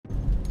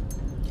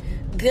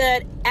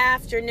Good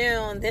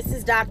afternoon. This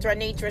is Dr.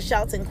 Anitra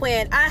Shelton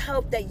Quinn. I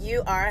hope that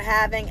you are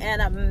having an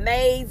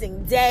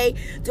amazing day.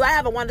 Do I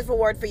have a wonderful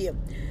word for you?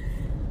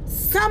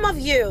 Some of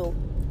you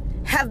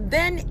have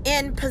been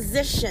in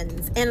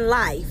positions in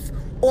life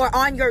or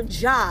on your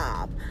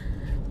job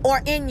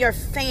or in your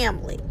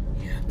family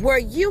where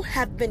you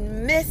have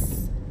been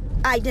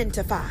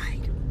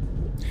misidentified.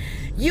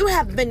 You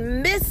have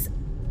been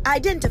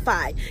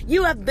misidentified.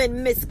 You have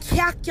been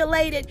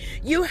miscalculated.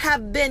 You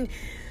have been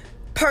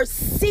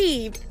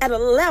perceived at a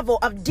level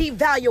of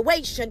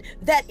devaluation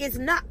that is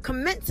not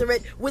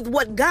commensurate with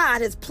what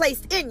God has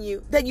placed in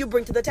you that you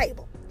bring to the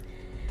table.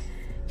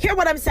 Hear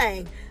what I'm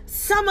saying?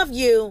 Some of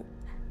you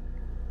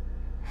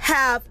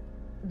have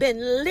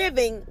been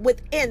living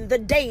within the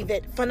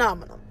David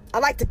phenomenon. I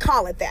like to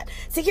call it that.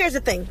 See, here's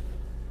the thing.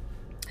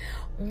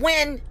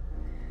 When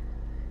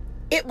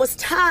it was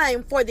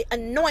time for the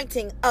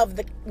anointing of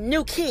the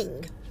new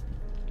king,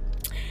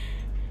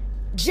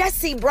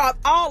 Jesse brought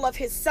all of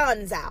his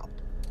sons out,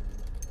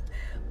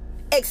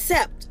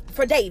 except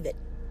for David.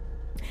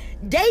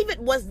 David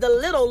was the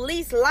little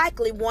least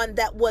likely one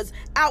that was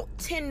out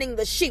tending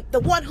the sheep, the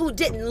one who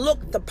didn't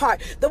look the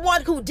part, the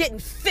one who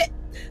didn't fit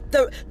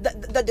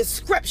the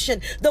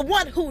description, the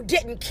one who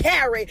didn't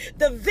carry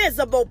the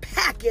visible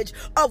package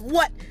of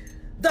what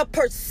the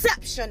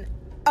perception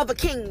of a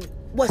king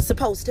was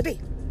supposed to be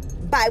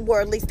by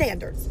worldly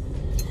standards.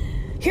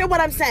 Hear what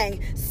I'm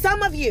saying?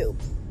 Some of you,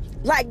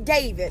 like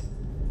David,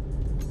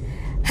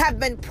 have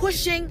been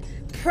pushing,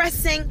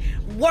 pressing,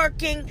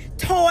 working,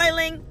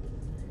 toiling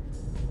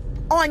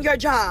on your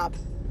job,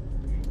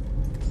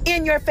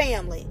 in your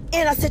family,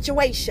 in a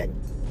situation,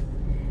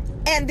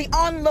 and the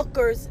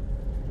onlookers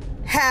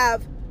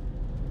have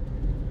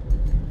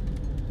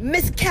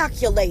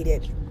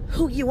miscalculated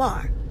who you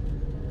are.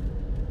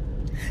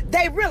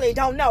 They really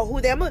don't know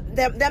who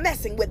they're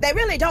messing with. They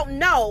really don't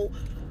know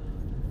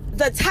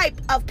the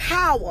type of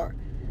power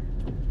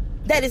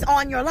that is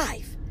on your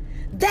life.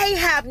 They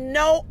have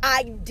no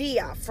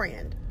idea,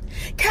 friend.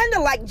 Kind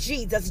of like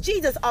Jesus.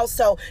 Jesus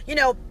also,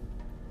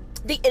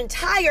 the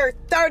entire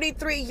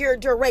 33-year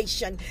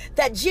duration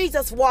that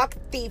Jesus walked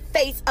the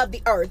face of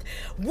the earth,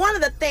 one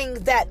of the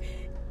things that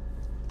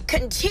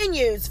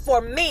continues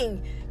for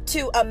me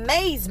to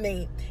amaze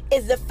me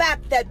is the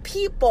fact that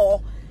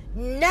people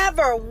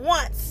never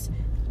once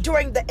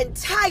during the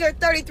entire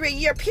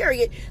 33-year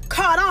period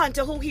caught on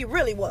to who he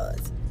really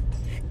was.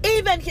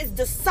 Even his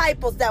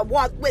disciples that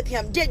walked with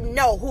him didn't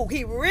know who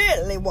he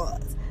really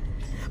was.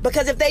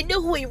 Because if they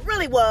knew who he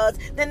really was,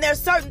 then there's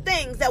certain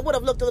things that would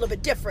have looked a little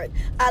bit different.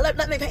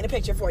 Let me paint a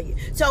picture for you.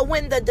 So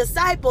when the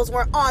disciples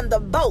were on the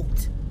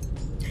boat,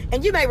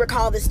 and you may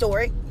recall this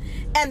story,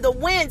 and the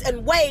winds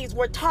and waves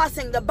were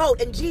tossing the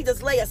boat and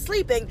Jesus lay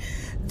asleeping,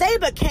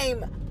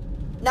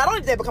 not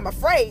only did they become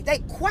afraid, they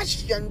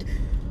questioned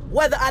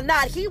whether or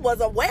not he was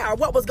aware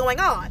of what was going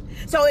on.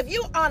 So if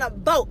you're on a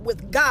boat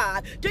with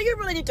God, do you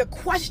really need to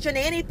question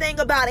anything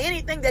about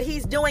anything that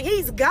he's doing?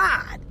 He's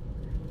God.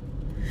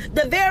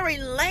 The very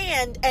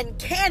land and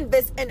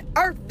canvas and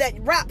earth that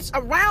wraps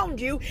around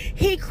you,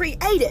 he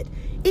created,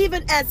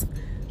 even as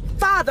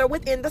Father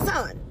within the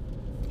Son.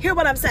 Hear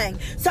what I'm saying?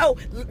 So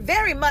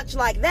very much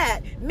like that,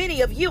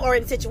 many of you are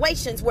in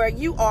situations where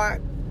you are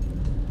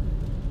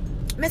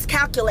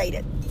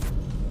miscalculated,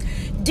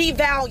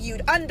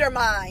 devalued,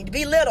 undermined,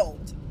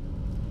 belittled,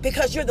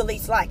 because you're the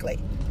least likely.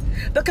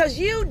 Because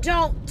you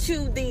don't,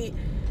 to the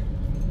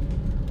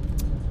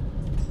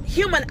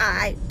human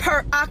eye,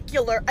 per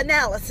ocular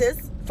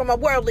analysis, from a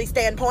worldly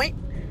standpoint,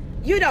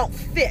 you don't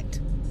fit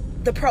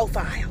the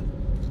profile.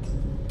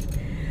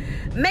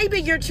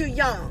 Maybe you're too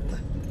young.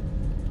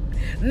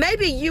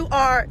 Maybe you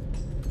are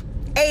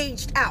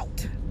aged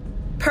out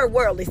per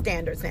worldly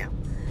standards now.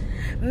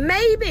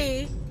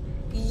 Maybe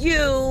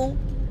you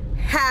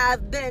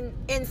have been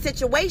in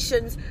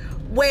situations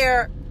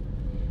where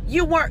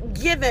you weren't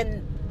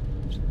given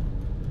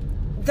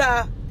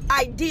the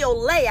ideal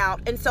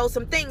layout, and so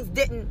some things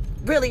didn't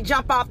really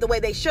jump off the way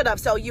they should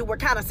have, so you were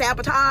kind of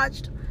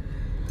sabotaged.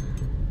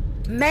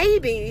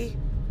 Maybe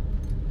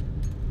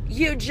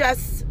you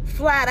just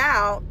flat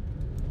out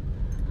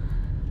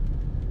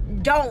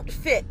don't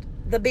fit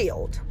the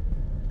build.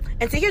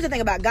 And see, here's the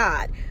thing about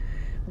God.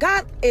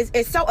 God is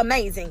so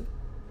amazing.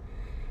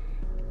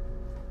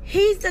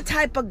 He's the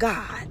type of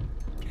God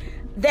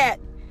that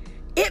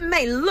it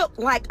may look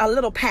like a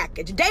little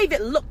package.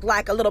 David looked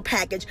like a little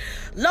package.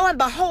 Lo and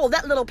behold,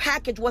 that little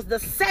package was the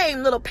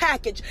same little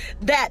package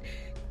that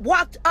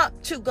walked up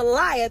to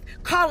Goliath,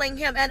 calling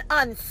him an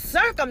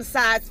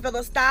uncircumcised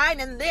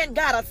Philistine, and then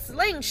got a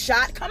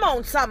slingshot, come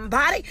on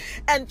somebody,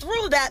 and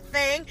threw that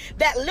thing,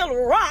 that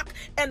little rock,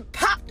 and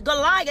popped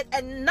Goliath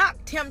and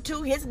knocked him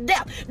to his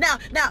death.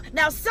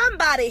 Now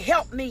somebody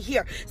help me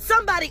here.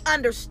 Somebody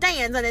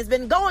understands and has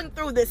been going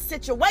through this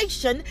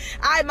situation.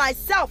 I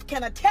myself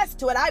can attest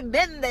to it. I've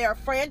been there,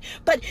 friend.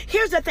 But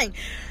here's the thing.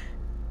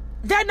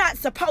 They're not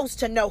supposed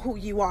to know who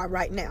you are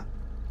right now,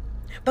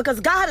 because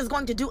God is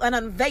going to do an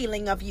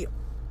unveiling of you.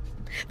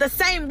 The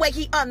same way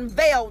he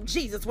unveiled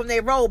Jesus when they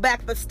rolled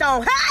back the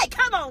stone. Hey,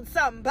 come on,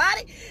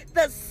 somebody.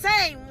 The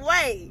same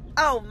way,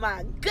 oh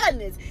my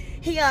goodness,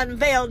 he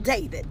unveiled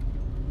David.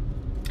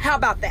 How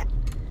about that?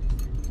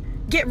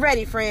 Get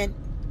ready, friend.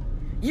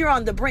 You're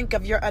on the brink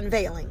of your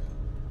unveiling.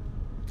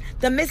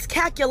 The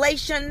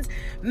miscalculations,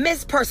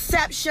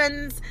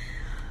 misperceptions,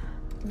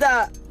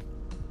 the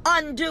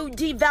undue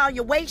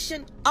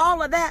devaluation,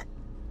 all of that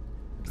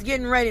is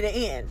getting ready to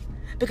end.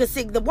 Because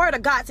see, the word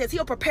of God says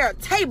he'll prepare a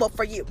table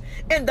for you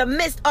in the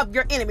midst of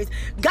your enemies.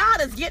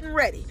 God is getting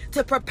ready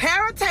to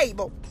prepare a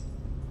table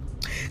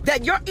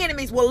that your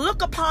enemies will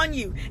look upon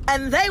you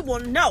and they will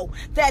know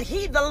that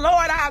he, the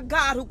Lord our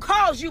God, who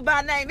calls you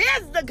by name,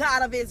 is the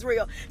God of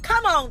Israel.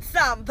 Come on,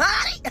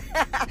 somebody.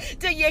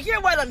 Do you hear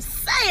what I'm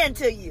saying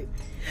to you?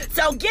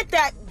 So get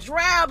that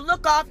drab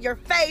look off your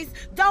face.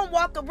 Don't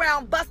walk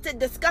around busted,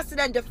 disgusted,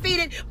 and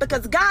defeated,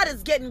 because God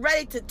is getting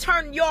ready to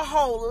turn your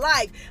whole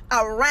life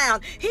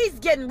around. He's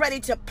getting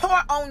ready to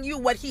pour on you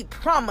what he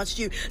promised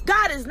you.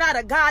 God is not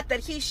a God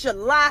that he should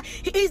lie.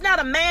 He's not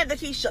a man that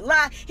he should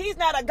lie. He's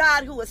not a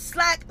God who is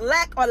slack,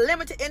 lack, or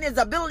limited in his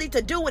ability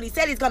to do what he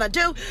said he's going to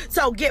do.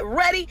 So get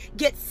ready,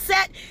 get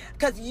set,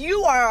 because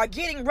you are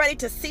getting ready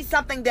to see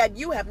something that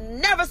you have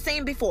never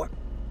seen before.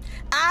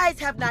 Eyes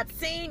have not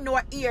seen,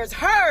 nor ears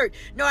heard,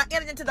 nor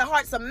entered into the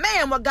hearts of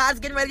man what God's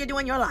getting ready to do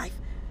in your life.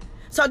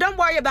 So don't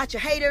worry about your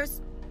haters.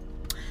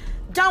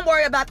 Don't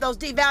worry about those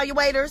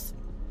devaluators.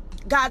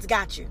 God's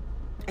got you.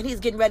 And he's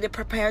getting ready to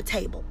prepare a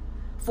table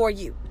for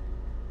you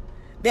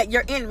that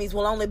your enemies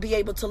will only be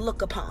able to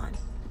look upon.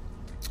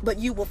 But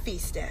you will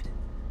feast at.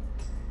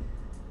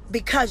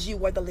 Because you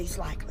were the least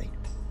likely.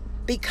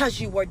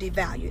 Because you were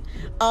devalued.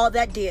 All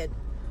that did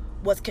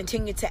was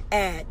continue to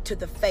add to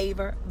the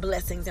favor,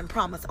 blessings, and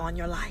promise on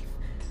your life.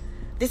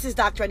 This is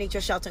Dr.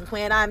 Anitra Shelton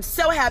Quinn. I'm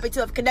so happy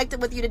to have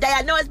connected with you today.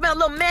 I know it's been a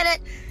little minute.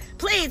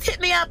 Please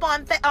hit me up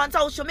on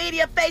social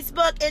media,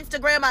 Facebook,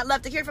 Instagram. I'd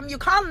love to hear from you.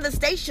 Call in the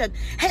station.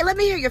 Hey, let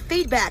me hear your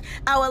feedback.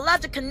 I would love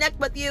to connect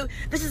with you.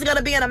 This is going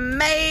to be an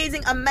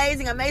amazing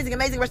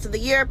rest of the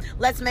year.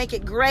 Let's make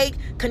it great.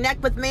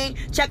 Connect with me.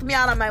 Check me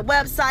out on my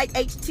website,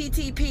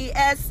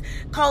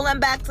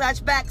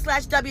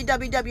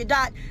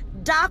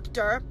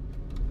 https://www.Dr.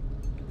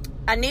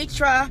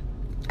 Anitra,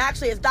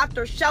 actually it's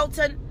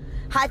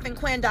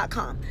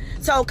drshelton-quinn.com.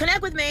 So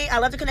connect with me. I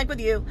love to connect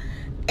with you.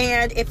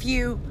 And if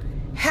you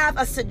have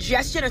a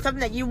suggestion or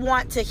something that you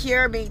want to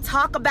hear me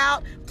talk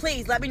about,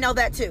 please let me know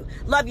that too.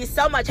 Love you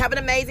so much. Have an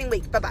amazing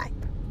week. Bye-bye.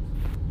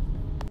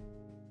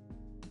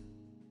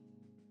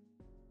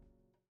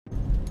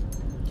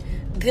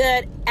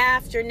 Good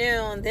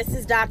afternoon. This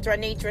is Dr.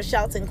 Anitra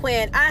Shelton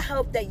Quinn. I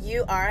hope that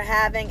you are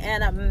having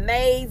an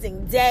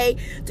amazing day.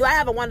 Do I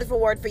have a wonderful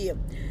word for you?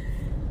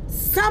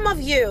 Some of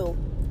you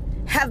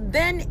have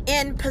been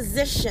in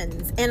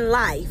positions in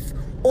life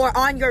or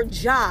on your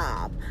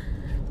job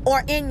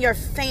or in your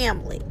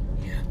family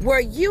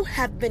where you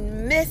have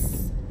been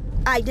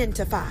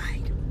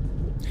misidentified.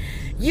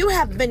 You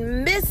have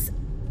been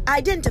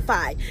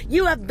misidentified.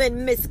 You have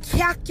been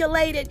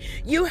miscalculated.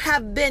 You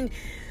have been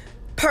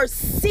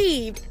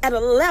perceived at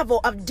a level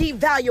of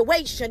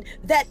devaluation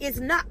that is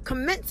not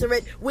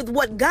commensurate with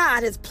what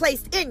God has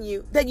placed in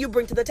you that you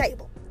bring to the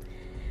table.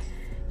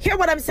 Hear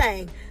what I'm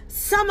saying.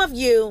 Some of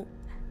you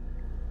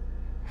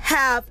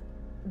have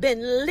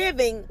been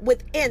living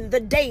within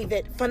the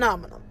David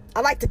phenomenon.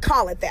 I like to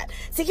call it that.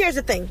 See, here's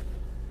the thing.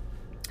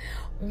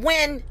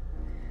 When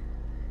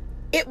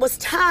it was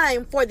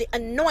time for the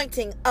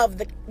anointing of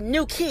the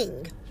new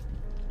king,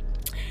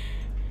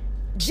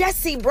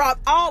 Jesse brought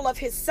all of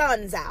his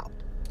sons out,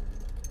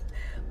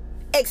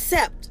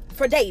 except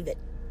for David.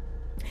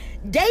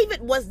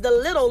 David was the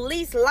little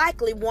least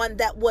likely one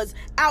that was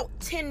out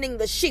tending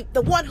the sheep,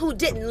 the one who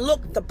didn't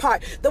look the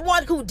part, the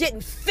one who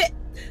didn't fit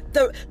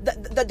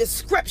the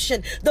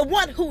description, the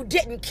one who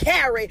didn't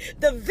carry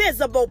the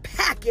visible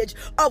package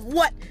of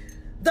what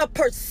the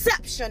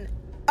perception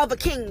of a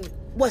king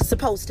was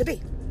supposed to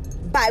be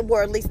by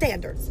worldly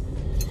standards.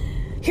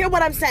 Hear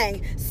what I'm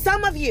saying.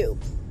 Some of you,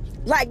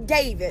 like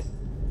David,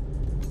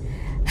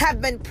 have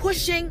been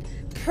pushing,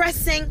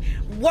 pressing,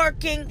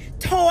 working,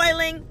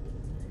 toiling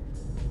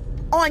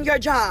on your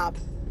job,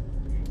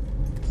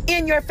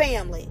 in your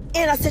family,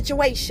 in a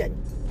situation,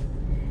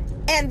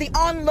 and the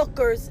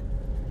onlookers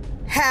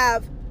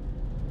have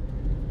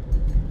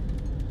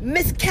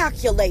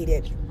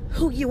miscalculated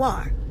who you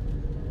are.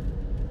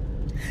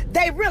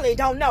 They really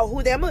don't know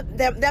who they're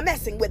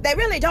messing with. They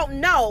really don't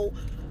know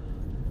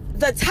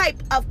the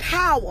type of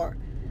power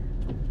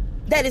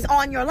that is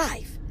on your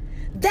life.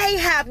 They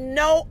have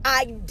no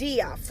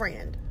idea,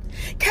 friend.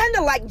 Kind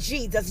of like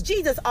Jesus.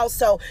 Jesus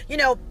also,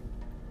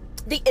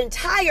 the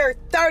entire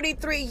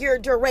 33-year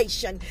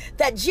duration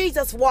that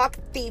Jesus walked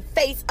the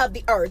face of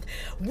the earth,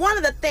 one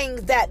of the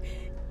things that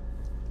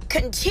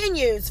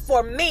continues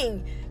for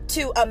me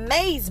to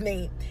amaze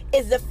me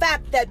is the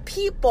fact that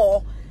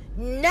people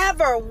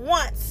never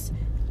once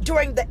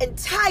during the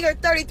entire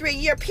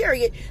 33-year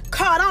period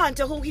caught on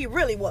to who he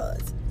really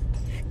was.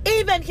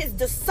 Even his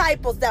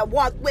disciples that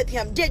walked with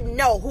him didn't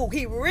know who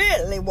he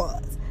really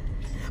was.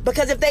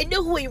 Because if they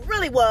knew who he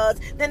really was,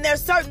 then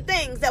there's certain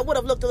things that would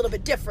have looked a little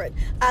bit different.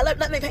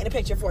 Let me paint a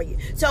picture for you.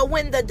 So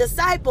when the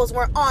disciples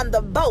were on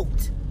the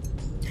boat,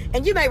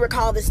 and you may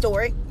recall this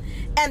story,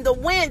 and the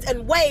winds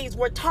and waves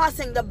were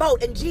tossing the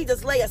boat and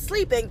Jesus lay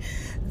asleeping,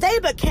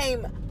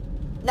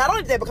 not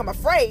only did they become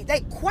afraid, they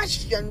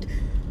questioned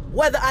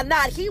whether or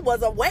not he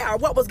was aware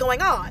of what was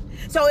going on.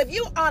 So if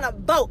you're on a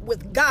boat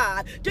with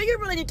God, do you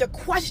really need to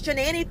question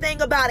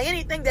anything about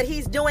anything that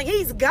he's doing?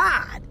 He's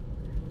God.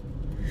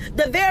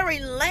 The very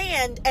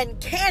land and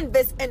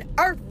canvas and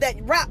earth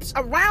that wraps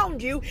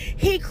around you,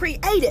 he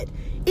created,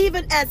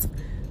 even as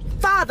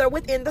Father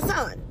within the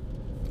Son.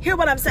 Hear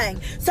what I'm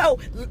saying? So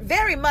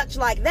very much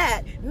like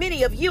that,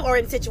 many of you are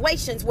in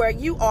situations where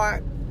you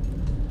are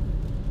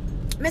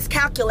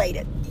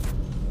miscalculated,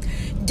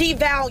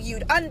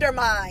 devalued,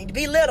 undermined,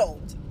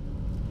 belittled,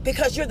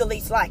 because you're the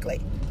least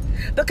likely.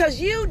 Because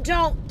you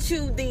don't,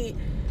 to the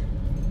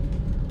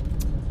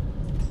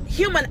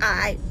human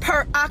eye,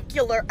 per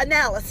ocular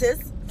analysis,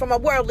 from a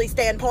worldly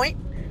standpoint,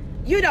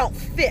 you don't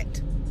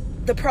fit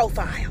the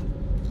profile.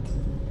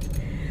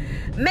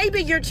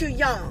 Maybe you're too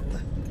young.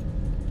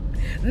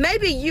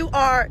 Maybe you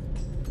are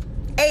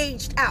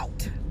aged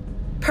out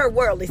per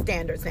worldly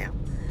standards now.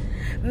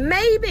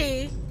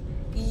 Maybe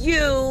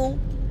you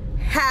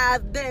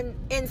have been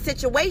in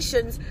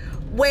situations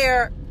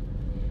where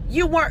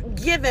you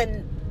weren't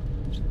given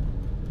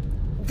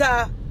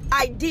the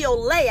ideal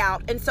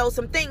layout, and so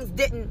some things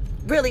didn't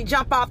really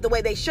jump off the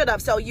way they should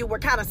have, so you were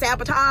kind of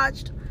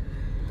sabotaged.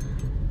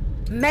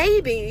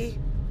 Maybe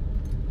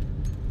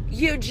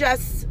you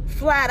just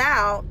flat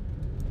out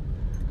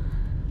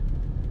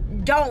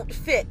don't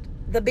fit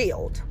the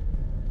build.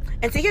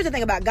 And see, here's the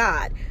thing about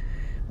God.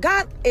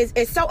 God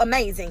is so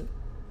amazing.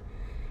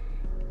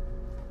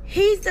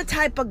 He's the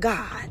type of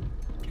God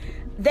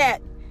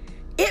that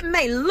it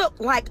may look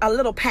like a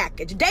little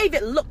package.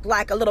 David looked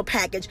like a little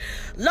package.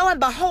 Lo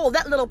and behold,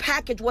 that little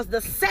package was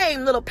the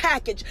same little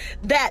package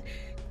that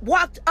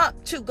walked up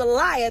to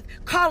Goliath,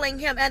 calling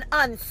him an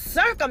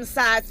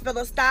uncircumcised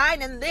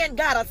Philistine, and then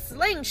got a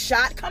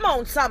slingshot, come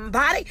on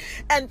somebody,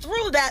 and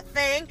threw that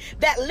thing,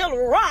 that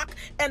little rock,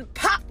 and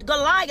popped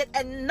Goliath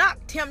and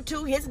knocked him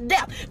to his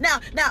death.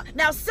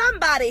 Now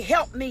somebody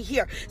help me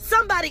here.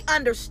 Somebody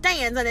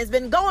understands and has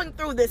been going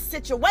through this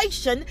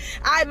situation.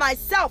 I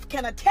myself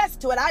can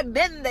attest to it. I've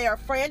been there,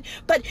 friend.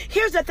 But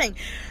here's the thing.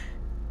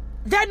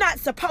 They're not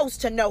supposed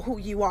to know who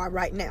you are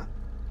right now,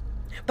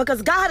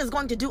 because God is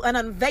going to do an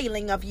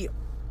unveiling of you.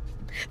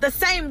 The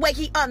same way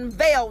he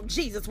unveiled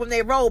Jesus when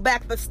they rolled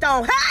back the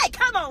stone. Hey,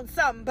 come on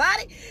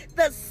somebody.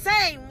 The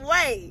same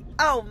way,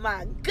 oh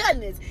my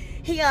goodness,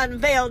 he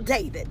unveiled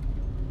David.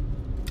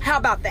 How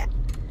about that?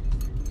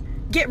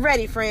 Get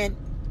ready, friend.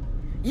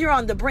 You're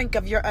on the brink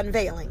of your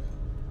unveiling.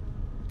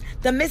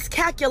 The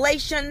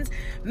miscalculations,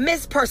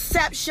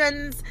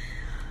 misperceptions,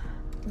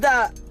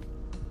 the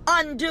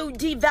undue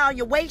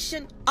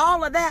devaluation,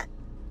 all of that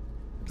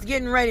is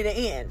getting ready to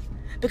end.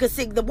 Because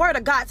see, the word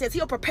of God says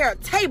he'll prepare a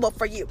table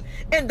for you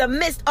in the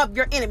midst of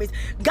your enemies.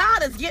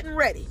 God is getting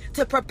ready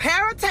to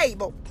prepare a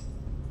table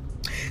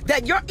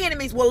that your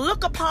enemies will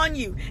look upon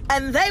you,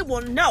 and they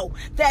will know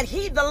that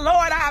he, the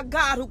Lord our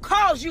God, who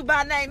calls you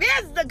by name,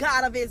 is the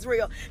God of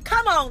Israel.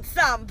 Come on,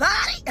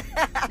 somebody.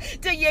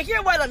 Do you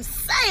hear what I'm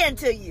saying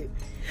to you?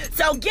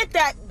 So get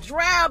that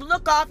drab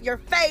look off your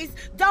face.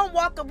 Don't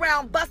walk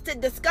around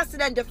busted,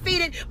 disgusted, and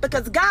defeated,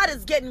 because God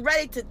is getting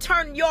ready to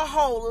turn your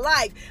whole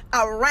life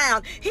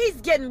around. He's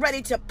getting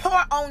ready to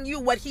pour on you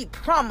what he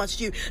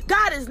promised you.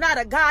 God is not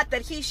a God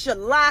that he should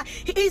lie.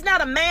 He's not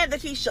a man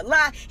that he should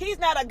lie. He's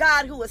not a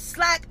God who is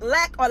slack,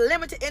 lack, or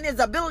limited in his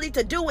ability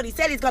to do what he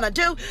said he's going to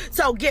do.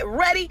 So get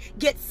ready,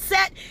 get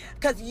set,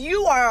 because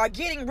you are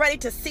getting ready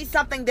to see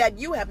something that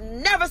you have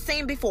never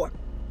seen before.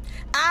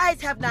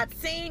 Eyes have not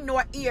seen,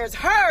 nor ears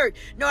heard,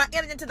 nor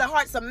entered into the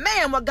hearts of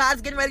man what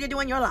God's getting ready to do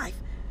in your life.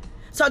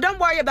 So don't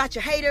worry about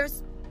your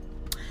haters.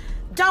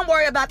 Don't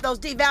worry about those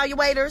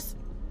devaluators.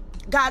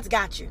 God's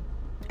got you.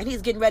 And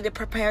he's getting ready to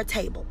prepare a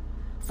table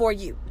for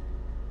you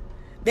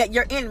that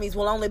your enemies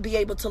will only be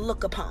able to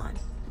look upon,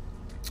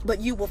 but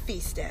you will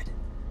feast at,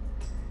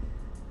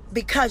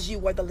 because you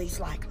were the least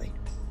likely,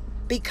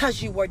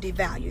 because you were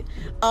devalued.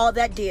 All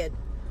that did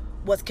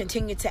was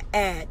continue to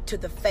add to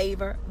the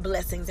favor,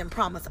 blessings, and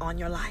promise on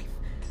your life.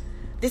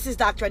 This is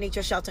Dr.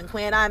 Anitra Shelton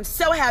Quinn. I'm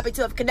so happy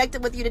to have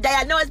connected with you today.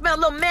 I know it's been a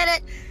little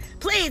minute.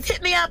 Please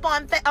hit me up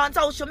on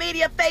social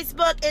media,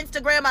 Facebook,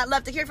 Instagram. I'd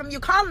love to hear from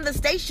you. Call in the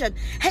station.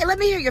 Hey, let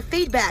me hear your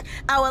feedback.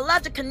 I would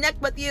love to connect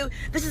with you.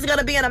 This is going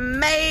to be an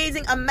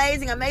amazing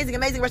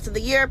rest of the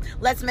year.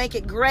 Let's make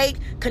it great.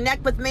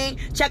 Connect with me.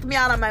 Check me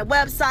out on my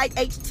website,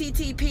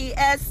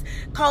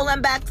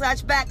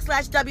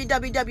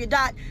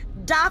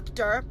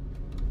 https://www.Dr.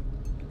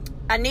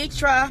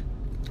 Anitra,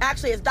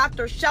 actually it's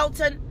Dr.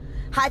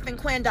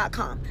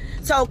 Shelton-Quinn.com.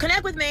 So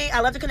connect with me.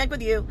 I love to connect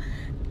with you.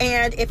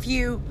 And if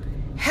you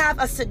have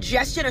a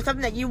suggestion or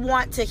something that you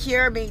want to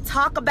hear me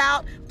talk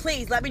about,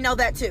 please let me know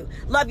that too.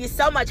 Love you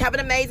so much. Have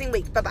an amazing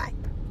week. Bye-bye.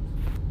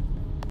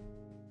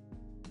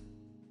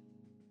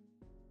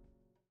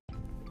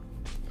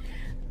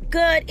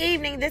 Good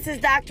evening. This is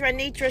Dr.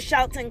 Anitra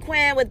Shelton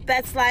Quinn with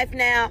Best Life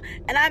Now,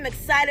 and I'm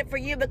excited for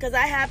you because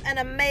I have an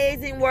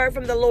amazing word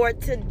from the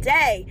Lord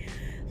today.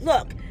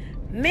 Look,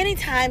 many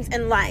times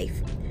in life,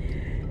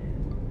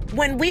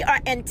 when we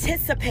are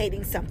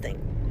anticipating something,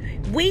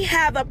 we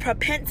have a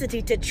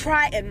propensity to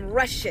try and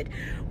rush it.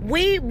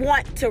 We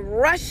want to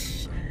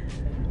rush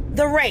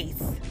the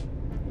race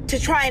to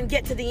try and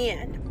get to the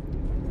end.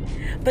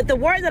 But the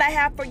word that I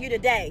have for you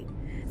today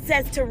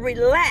says to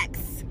relax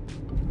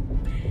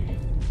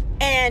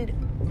and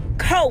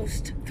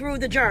coast through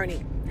the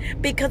journey,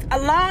 because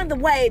along the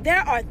way there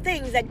are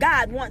things that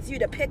God wants you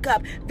to pick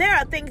up. There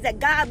are things that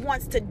God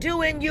wants to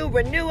do in you,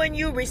 renewing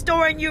you,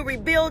 restoring you,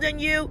 rebuilding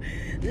you.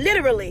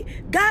 Literally,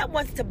 God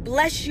wants to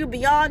bless you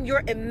beyond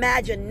your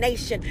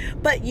imagination,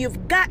 but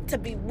you've got to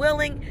be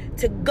willing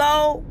to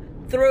go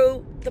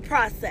through the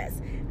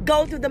process,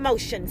 go through the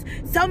motions.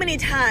 So many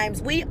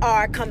times we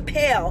are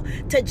compelled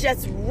to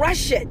just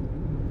rush it.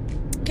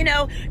 You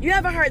know, you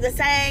ever heard the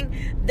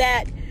saying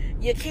that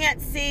you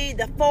can't see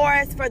the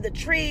forest for the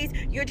trees?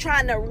 You're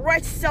trying to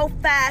rush so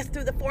fast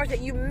through the forest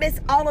that you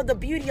miss all of the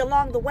beauty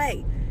along the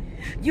way.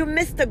 You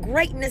miss the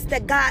greatness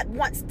that God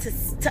wants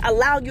to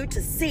allow you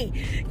to see.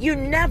 You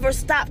never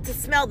stop to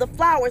smell the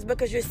flowers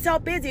because you're so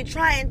busy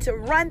trying to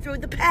run through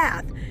the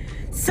path.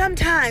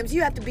 Sometimes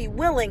you have to be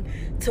willing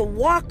to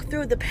walk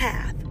through the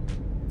path.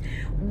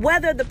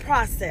 Weather the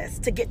process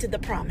to get to the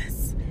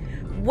promise.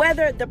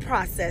 Weather the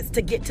process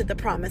to get to the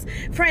promise.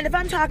 Friend, if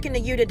I'm talking to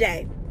you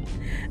today,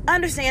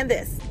 understand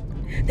this.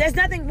 There's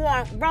nothing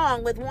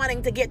wrong with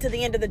wanting to get to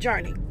the end of the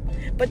journey.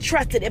 But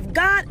trust it. If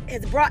God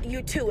has brought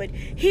you to it,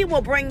 He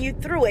will bring you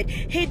through it.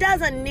 He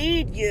doesn't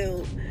need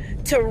you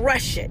to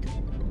rush it.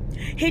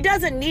 He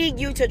doesn't need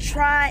you to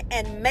try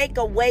and make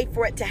a way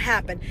for it to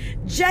happen.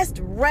 Just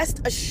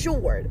rest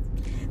assured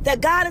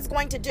that God is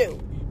going to do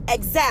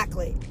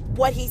exactly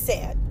what He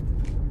said.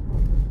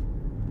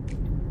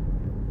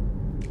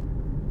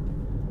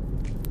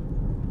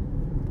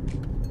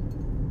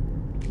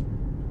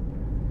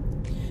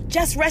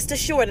 Just rest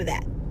assured of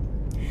that.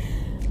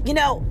 You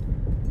know,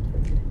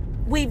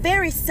 we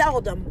very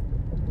seldom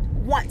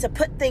want to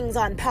put things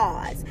on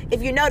pause.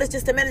 If you noticed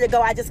just a minute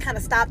ago, I just kind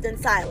of stopped in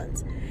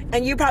silence.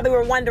 And you probably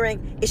were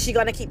wondering, is she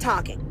going to keep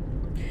talking?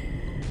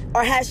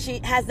 Or has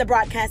the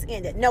broadcast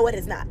ended? No, it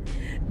has not.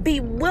 Be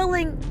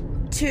willing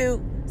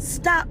to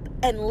stop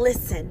and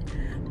listen.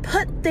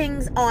 Put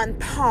things on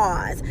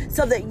pause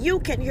so that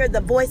you can hear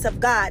the voice of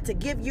God to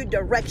give you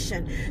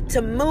direction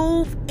to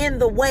move in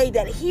the way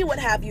that He would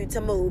have you to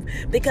move.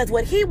 Because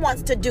what He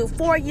wants to do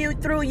for you,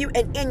 through you,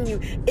 and in you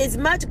is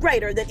much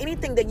greater than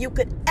anything that you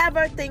could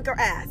ever think or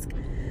ask.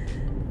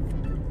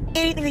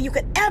 Anything that you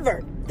could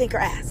ever think or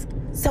ask.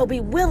 So be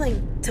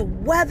willing to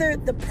weather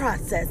the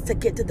process to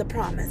get to the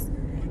promise.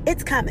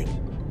 It's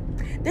coming.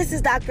 This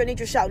is Dr.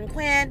 Anitra Shelton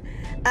Quinn.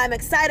 I'm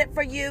excited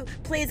for you.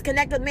 Please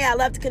connect with me. I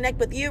love to connect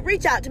with you.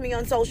 Reach out to me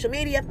on social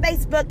media,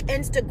 Facebook,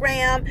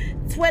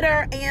 Instagram,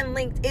 Twitter, and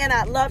LinkedIn.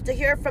 I'd love to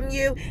hear from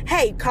you.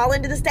 Hey, call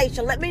into the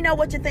station. Let me know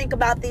what you think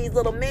about these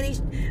little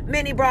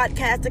mini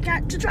broadcasts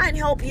to try and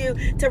help you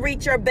to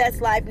reach your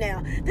best life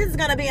now. This is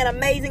going to be an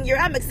amazing year.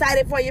 I'm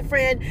excited for you,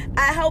 friend.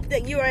 I hope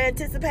that you are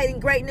anticipating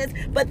greatness,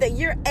 but that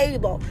you're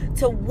able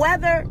to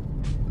weather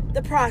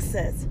the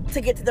process to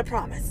get to the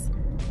promise.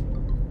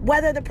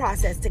 Weather the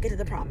process to get to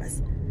the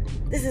promise.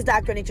 This is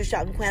Dr. Anitra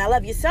Shelton Quinn. I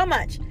love you so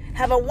much.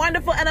 Have a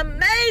wonderful and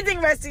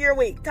amazing rest of your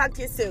week. Talk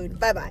to you soon.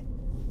 Bye-bye.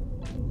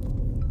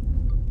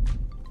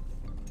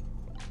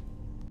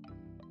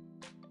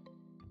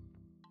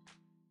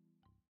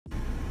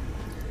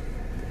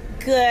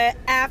 Good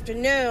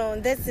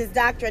afternoon. This is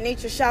Dr.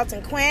 Anitra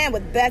Shelton Quinn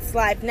with Best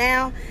Life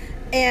Now.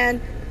 And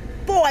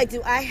boy,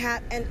 do I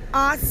have an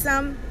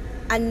awesome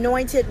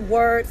anointed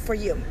word for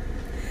you.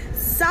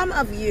 Some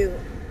of you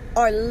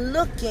are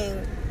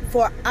looking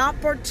for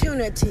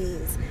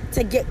opportunities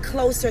to get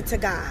closer to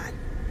God.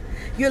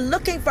 You're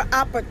looking for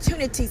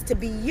opportunities to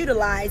be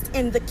utilized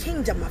in the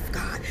kingdom of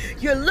God.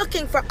 You're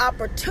looking for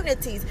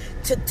opportunities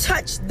to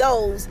touch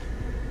those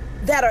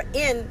that are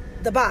in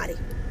the body,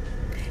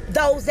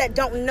 those that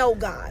don't know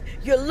God.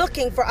 You're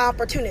looking for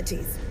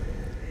opportunities.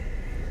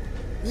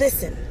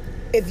 Listen,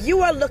 if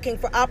you are looking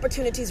for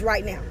opportunities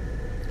right now,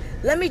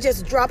 let me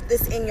just drop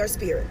this in your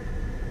spirit.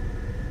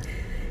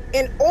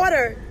 In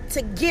order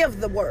to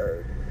give the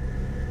word,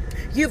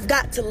 you've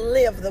got to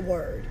live the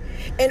word.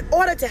 In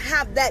order to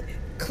have that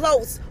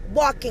close,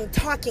 walking,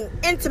 talking,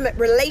 intimate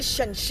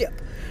relationship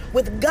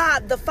with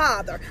God the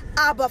Father,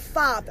 Abba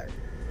Father,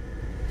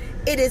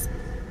 it is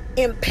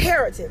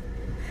imperative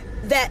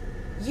that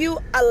you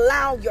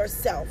allow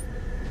yourself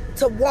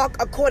to walk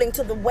according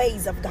to the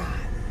ways of God.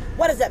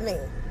 What does that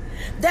mean?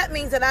 That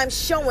means that I'm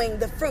showing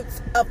the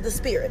fruits of the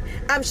Spirit.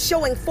 I'm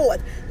showing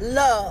forth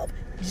love,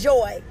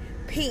 joy,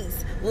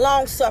 peace,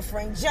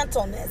 long-suffering,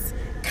 gentleness,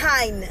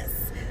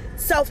 kindness,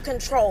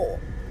 self-control.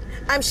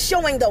 I'm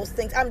showing those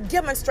things. I'm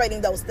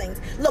demonstrating those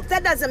things. Look,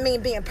 that doesn't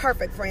mean being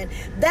perfect, friend.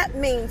 That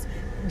means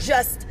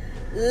just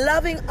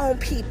loving on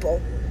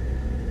people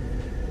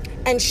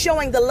and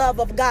showing the love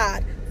of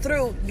God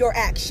through your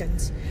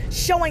actions.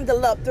 showing the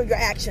love through your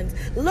actions.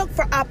 Look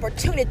for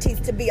opportunities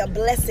to be a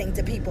blessing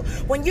to people.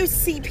 When you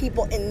see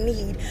people in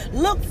need,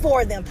 look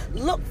for them,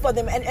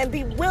 and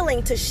be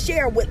willing to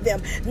share with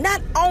them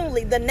not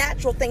only the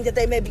natural things that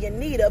they may be in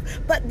need of,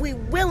 but be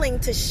willing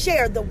to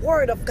share the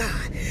word of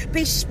God.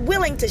 Be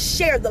willing to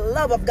share the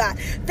love of God.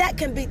 That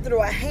can be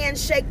through a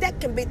handshake, that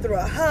can be through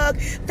a hug,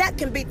 that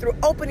can be through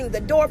opening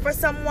the door for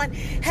someone.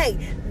 Hey,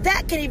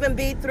 that can even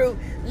be through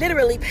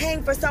literally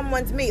paying for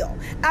someone's meal.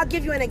 I'll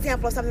give you an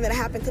example of something that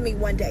happened to me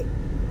one day.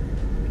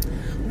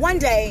 One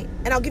day,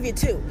 and I'll give you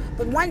two,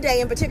 but one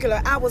day in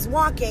particular, I was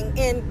walking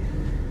in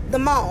the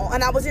mall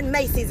and I was in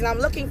Macy's and I'm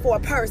looking for a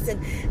purse, and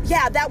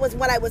yeah, that was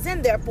what I was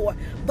in there for.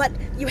 But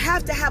you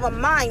have to have a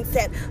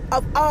mindset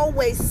of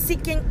always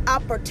seeking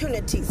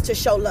opportunities to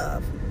show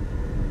love.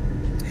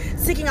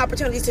 Seeking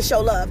opportunities to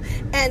show love.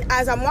 And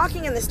as I'm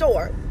walking in the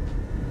store,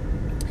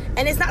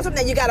 and it's not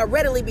something that you got to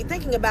readily be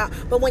thinking about,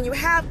 but when you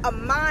have a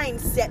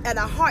mindset and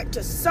a heart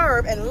to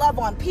serve and love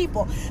on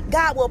people,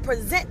 God will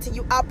present to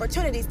you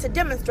opportunities to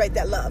demonstrate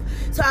that love.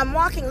 So I'm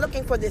walking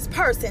looking for this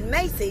purse in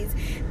Macy's,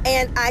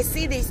 and I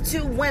see these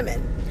two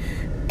women,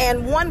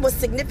 and one was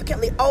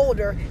significantly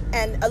older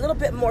and a little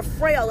bit more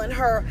frail in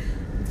her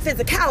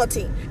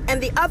physicality,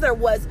 and the other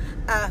was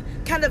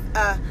kind of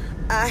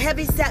a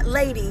heavy-set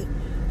lady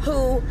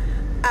who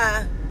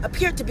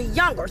appeared to be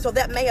younger, so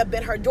that may have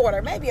been her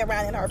daughter, maybe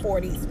around in her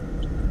 40s.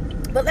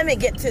 But let me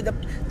get to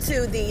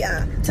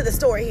the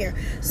story here.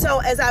 So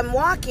as I'm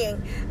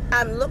walking,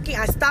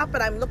 I stop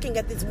and I'm looking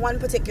at this one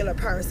particular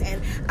purse, and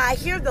I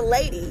hear the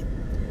lady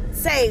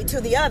say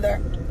to the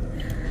other,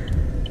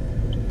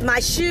 "My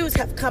shoes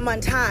have come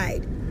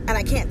untied and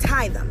I can't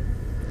tie them."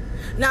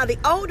 Now, the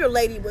older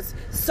lady was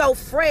so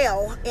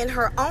frail in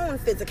her own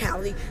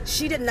physicality,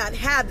 she did not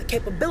have the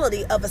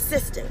capability of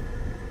assisting.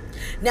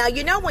 Now,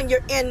 you know, when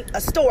you're in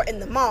a store in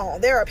the mall,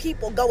 there are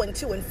people going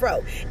to and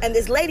fro. And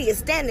this lady is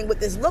standing with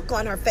this look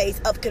on her face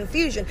of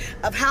confusion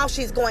of how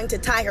she's going to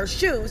tie her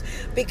shoes,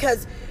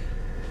 because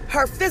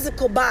her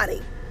physical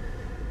body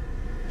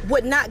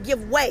would not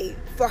give way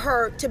for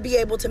her to be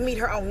able to meet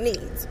her own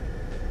needs.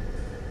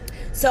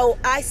 So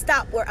I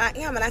stopped where I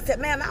am and I said,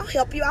 "Ma'am, I'll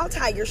help you. I'll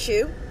tie your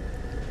shoe."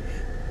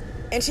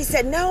 And she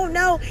said,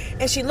 no.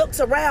 And she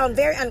looks around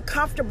very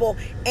uncomfortable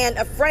and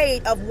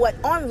afraid of what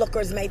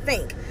onlookers may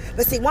think.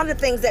 But see, one of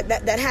the things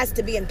that has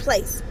to be in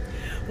place,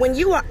 when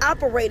you are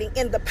operating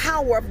in the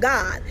power of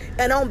God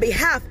and on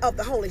behalf of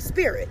the Holy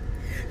Spirit,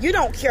 you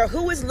don't care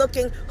who is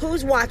looking,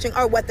 who's watching,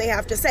 or what they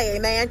have to say.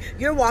 Amen.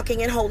 You're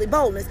walking in holy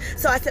boldness.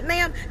 So I said,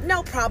 "Ma'am,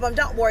 no problem.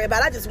 Don't worry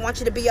about it. I just want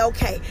you to be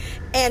okay."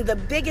 And the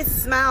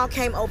biggest smile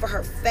came over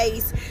her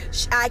face.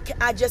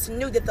 I just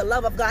knew that the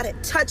love of God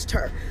had touched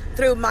her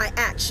through my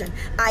action.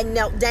 I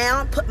knelt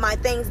down, put my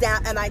things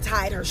down, and I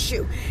tied her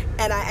shoe.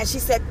 And she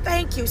said,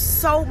 "Thank you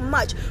so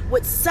much,"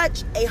 with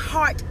such a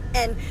heart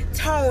and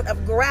tone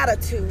of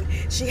gratitude.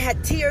 She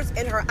had tears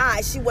in her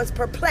eyes. She was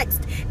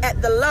perplexed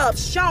at the love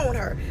shown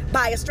her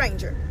by a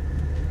stranger.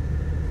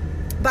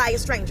 By a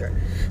stranger.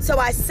 So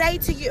I say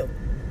to you,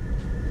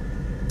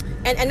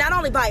 and not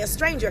only by a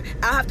stranger,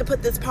 I'll have to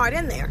put this part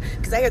in there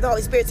because I hear the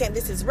Holy Spirit saying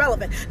this is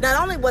relevant.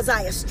 Not only was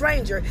I a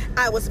stranger,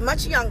 I was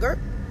much younger,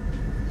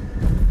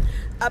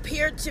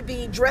 appeared to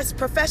be dressed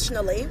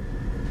professionally,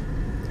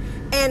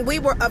 and we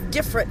were of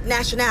different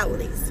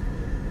nationalities.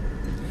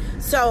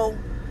 So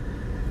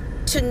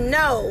to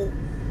know,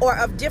 or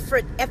of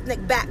different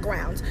ethnic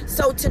backgrounds.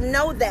 So to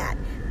know that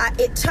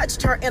it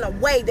touched her in a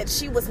way that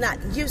she was not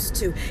used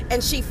to,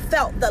 and she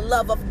felt the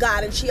love of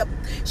God, and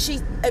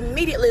she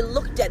immediately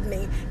looked at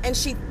me and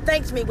she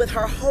thanked me with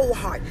her whole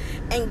heart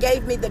and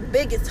gave me the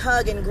biggest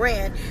hug and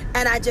grin.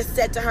 And I just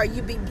said to her,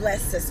 "You be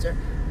blessed, sister.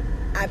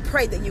 I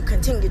pray that you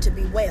continue to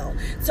be well."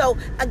 So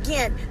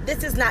again,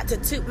 this is not to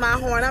toot my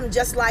horn. I'm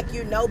just like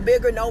you, no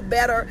bigger, no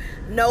better,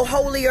 no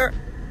holier.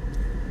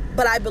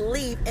 But I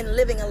believe in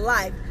living a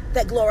life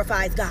that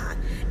glorifies God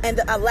and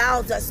that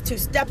allows us to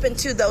step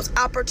into those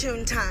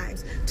opportune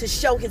times to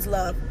show his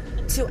love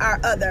to our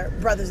other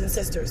brothers and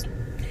sisters.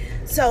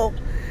 So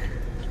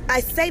I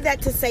say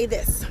that to say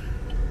this: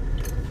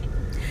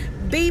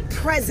 be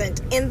present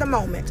in the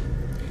moment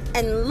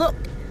and look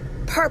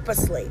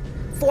purposely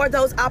for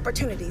those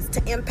opportunities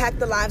to impact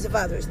the lives of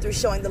others through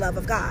showing the love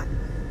of God.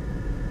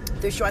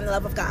 Through showing the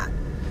love of God.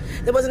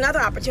 There was another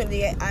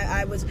opportunity.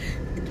 I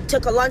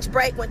took a lunch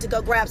break, went to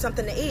go grab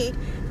something to eat,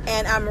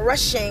 and I'm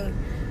rushing,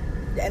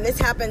 and this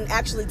happened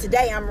actually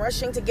today. I'm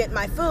rushing to get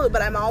my food,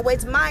 but I'm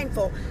always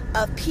mindful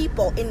of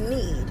people in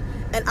need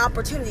and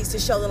opportunities to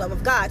show the love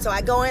of God. So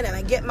I go in and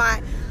I get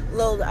my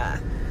little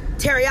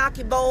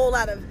teriyaki bowl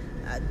out of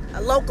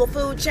a local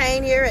food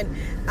chain here, and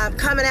I'm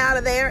coming out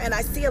of there, and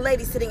I see a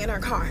lady sitting in her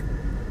car.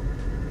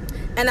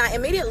 And I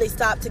immediately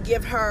stop to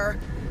give her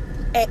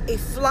a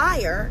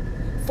flyer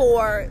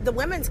for the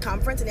women's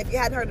conference. And if you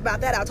hadn't heard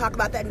about that, I'll talk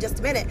about that in just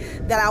a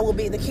minute, that I will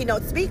be the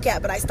keynote speaker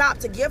at. But I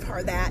stopped to give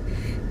her that.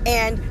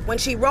 And when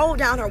she rolled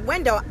down her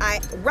window, I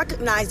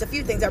recognized a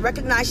few things. I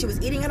recognized she was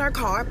eating in her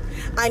car.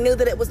 I knew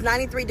that it was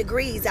 93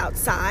 degrees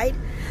outside.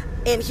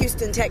 in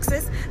Houston,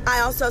 Texas.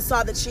 I also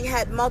saw that she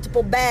had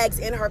multiple bags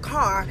in her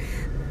car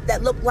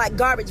that looked like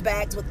garbage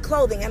bags with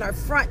clothing, and her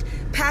front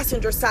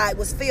passenger side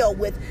was filled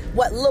with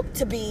what looked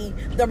to be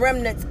the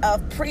remnants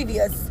of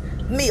previous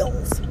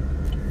meals.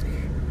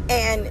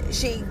 And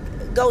she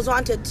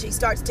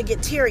starts to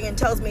get teary and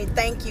tells me,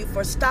 "Thank you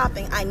for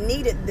stopping. I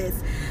needed this.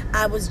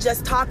 I was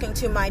just talking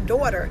to my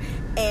daughter,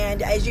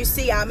 and as you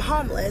see, I'm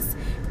homeless,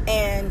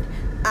 and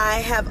I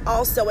have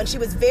also," and she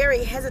was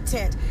very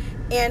hesitant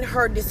in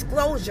her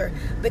disclosure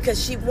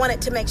because she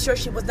wanted to make sure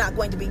she was not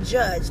going to be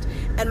judged.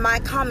 And my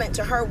comment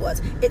to her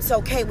was, "It's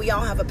okay. We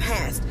all have a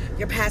past.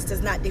 Your past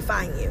does not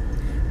define you.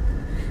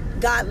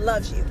 God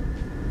loves you."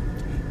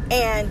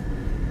 And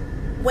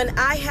when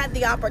I had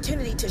the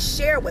opportunity to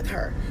share with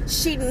her,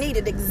 she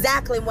needed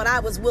exactly what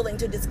I was willing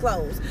to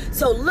disclose.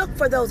 So look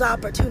for those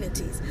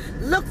opportunities.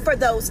 Look for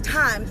those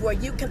times where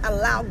you can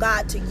allow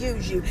God to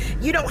use you.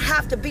 You don't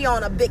have to be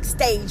on a big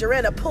stage or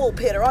in a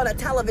pulpit or on a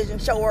television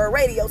show or a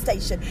radio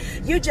station.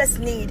 You just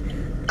need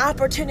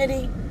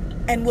opportunity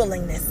and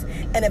willingness.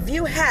 And if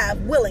you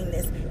have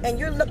willingness and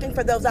you're looking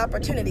for those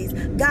opportunities,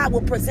 God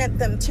will present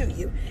them to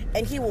you,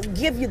 and He will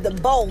give you the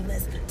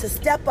boldness to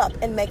step up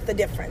and make the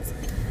difference.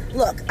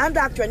 Look, I'm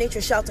Dr.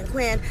 Anitra Shelton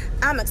Quinn.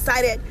 I'm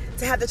excited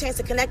to have the chance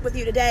to connect with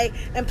you today.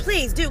 And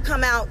please do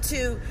come out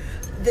to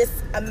this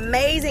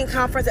amazing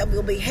conference that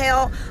will be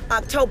held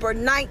October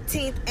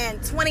 19th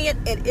and 20th.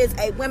 It is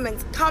a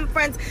women's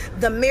conference.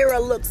 The Mirror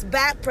Looks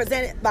Back,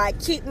 presented by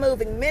Keep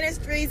Moving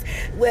Ministries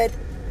with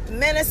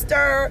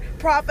Minister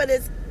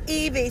Prophetess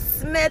Evie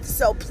Smith.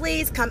 So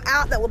please come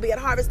out. That will be at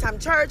Harvest Time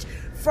Church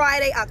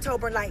Friday,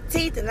 October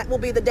 19th, and that will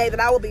be the day that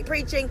I will be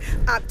preaching.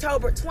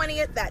 October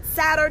 20th, that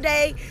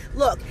Saturday.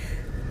 Look,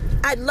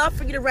 I'd love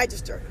for you to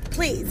register.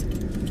 Please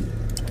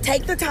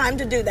take the time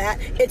to do that.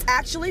 It's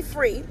actually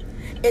free.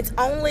 It's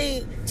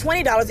only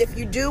 $20 if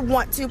you do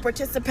want to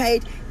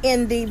participate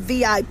in the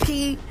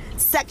VIP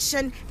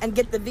section and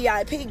get the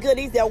VIP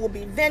goodies. There will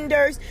be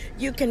vendors.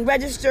 You can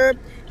register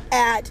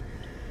at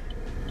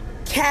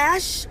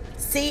cash,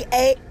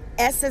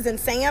 C-A-S as in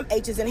Sam,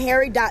 H as in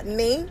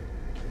Harry.me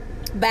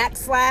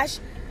 /$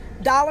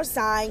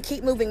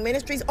 Keep Moving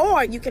Ministries,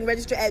 or you can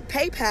register at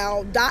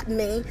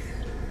paypal.me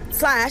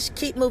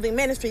 /Keep Moving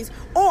Ministries,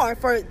 or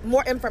for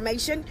more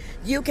information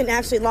you can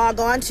actually log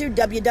on to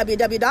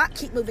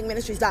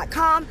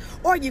www.keepmovingministries.com,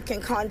 or you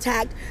can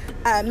contact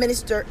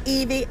Minister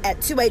Evie at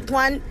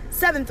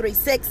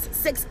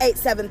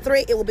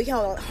 281-736-6873. It will be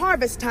held at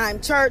Harvest Time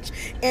Church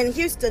in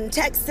Houston,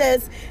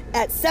 Texas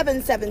at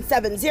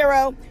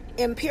 7770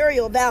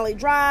 Imperial Valley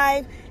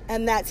Drive,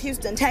 and that's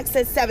Houston,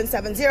 Texas,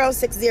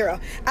 77060.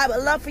 I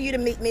would love for you to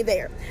meet me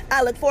there.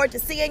 I look forward to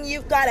seeing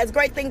you. God has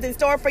great things in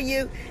store for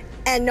you,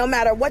 and no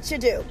matter what you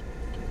do,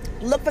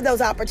 look for those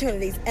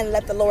opportunities and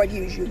let the Lord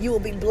use you. You will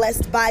be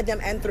blessed by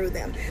them and through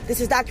them. This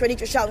is Dr.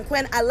 Anitra Shelton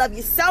Quinn. I love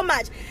you so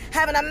much.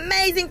 Have an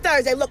amazing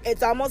Thursday. Look,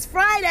 it's almost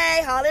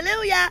Friday.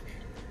 Hallelujah.